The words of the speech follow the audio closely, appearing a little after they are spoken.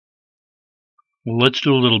Well, let's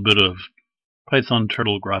do a little bit of Python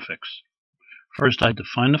turtle graphics. First, I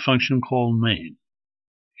define a function called main.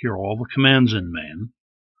 Here are all the commands in main.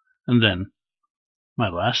 And then, my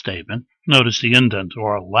last statement, notice the indent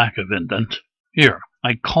or lack of indent. Here,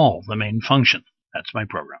 I call the main function. That's my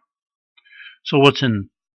program. So what's in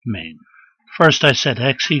main? First, I set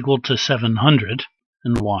x equal to 700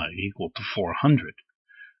 and y equal to 400.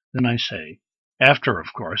 Then I say, after, of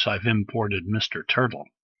course, I've imported Mr. Turtle,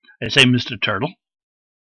 I say, Mr. Turtle,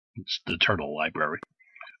 it's the turtle library.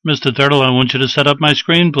 Mr. Turtle, I want you to set up my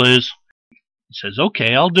screen, please. He says,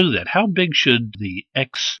 okay, I'll do that. How big should the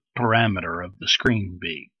x parameter of the screen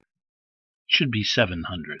be? It should be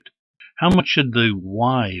 700. How much should the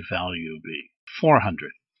y value be?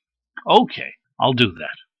 400. Okay, I'll do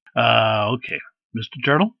that. Okay, Mr.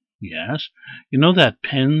 Turtle? Yes. You know that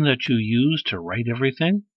pen that you use to write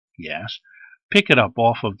everything? Yes. Pick it up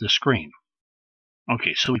off of the screen.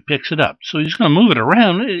 Okay, so he picks it up. So he's going to move it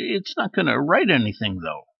around. It's not going to write anything,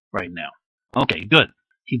 though, right now. Okay, good.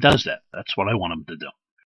 He does that. That's what I want him to do.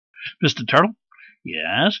 Mr. Turtle?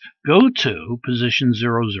 Yes. Go to position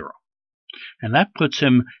 0, 0. And that puts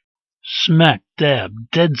him smack dab,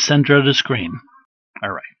 dead center of the screen.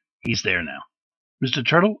 All right, he's there now. Mr.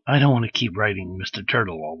 Turtle, I don't want to keep writing Mr.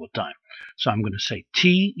 Turtle all the time. So I'm going to say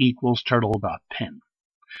T equals turtle.pen.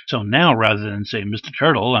 So now, rather than say Mr.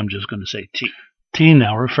 Turtle, I'm just going to say T. T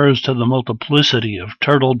now refers to the multiplicity of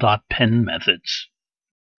turtle.pen methods.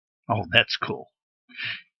 Oh, that's cool.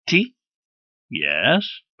 T? Yes.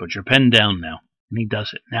 Put your pen down now. And he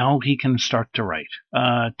does it. Now he can start to write.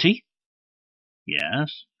 T?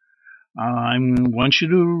 Yes. I want you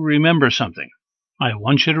to remember something. I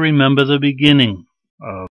want you to remember the beginning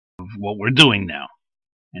of what we're doing now.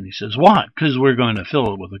 And he says, what? Because we're going to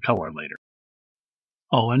fill it with a color later.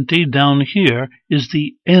 Oh, and T down here is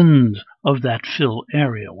the end of that fill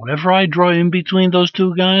area. Whatever I draw in between those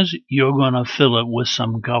two guys, you're going to fill it with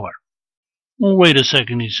some color. Well, wait a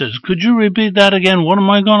second, he says. Could you repeat that again? What am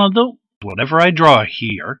I going to do? Whatever I draw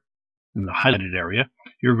here, in the highlighted area,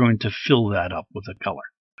 you're going to fill that up with a color.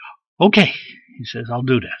 Okay, he says, I'll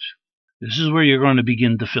do that. This is where you're going to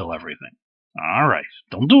begin to fill everything. All right,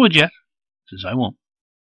 don't do it yet. He says, I won't.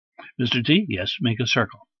 Mr. T, yes, make a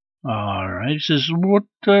circle. All right, he says, what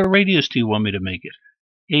radius do you want me to make it?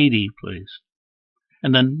 80, please.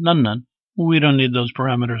 And then none. We don't need those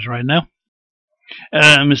parameters right now.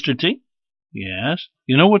 Mr. T? Yes.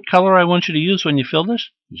 You know what color I want you to use when you fill this?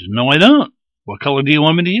 He says, no, I don't. What color do you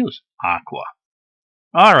want me to use? Aqua.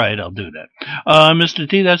 All right, I'll do that. Mr.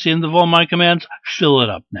 T, that's the end of all my commands. Fill it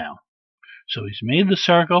up now. So he's made the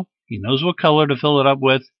circle. He knows what color to fill it up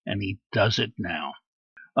with, and he does it now.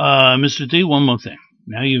 Mr. T, one more thing.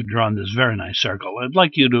 Now you've drawn this very nice circle. I'd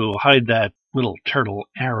like you to hide that little turtle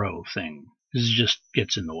arrow thing. This just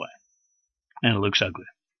gets in the way. And it looks ugly.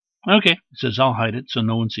 Okay, it says I'll hide it so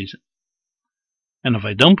no one sees it. And if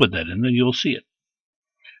I don't put that in, then you'll see it.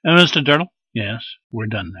 And Mr. Turtle, yes, we're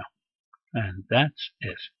done now. And that's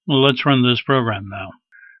it. Well, let's run this program now.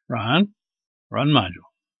 Run module.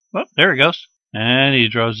 Oh, there it goes. And he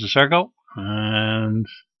draws the circle, and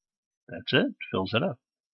that's it. Fills it up.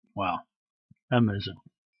 Wow. Amazing.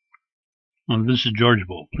 Well, this is George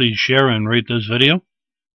Boole. Please share and rate this video,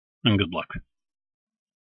 and good luck.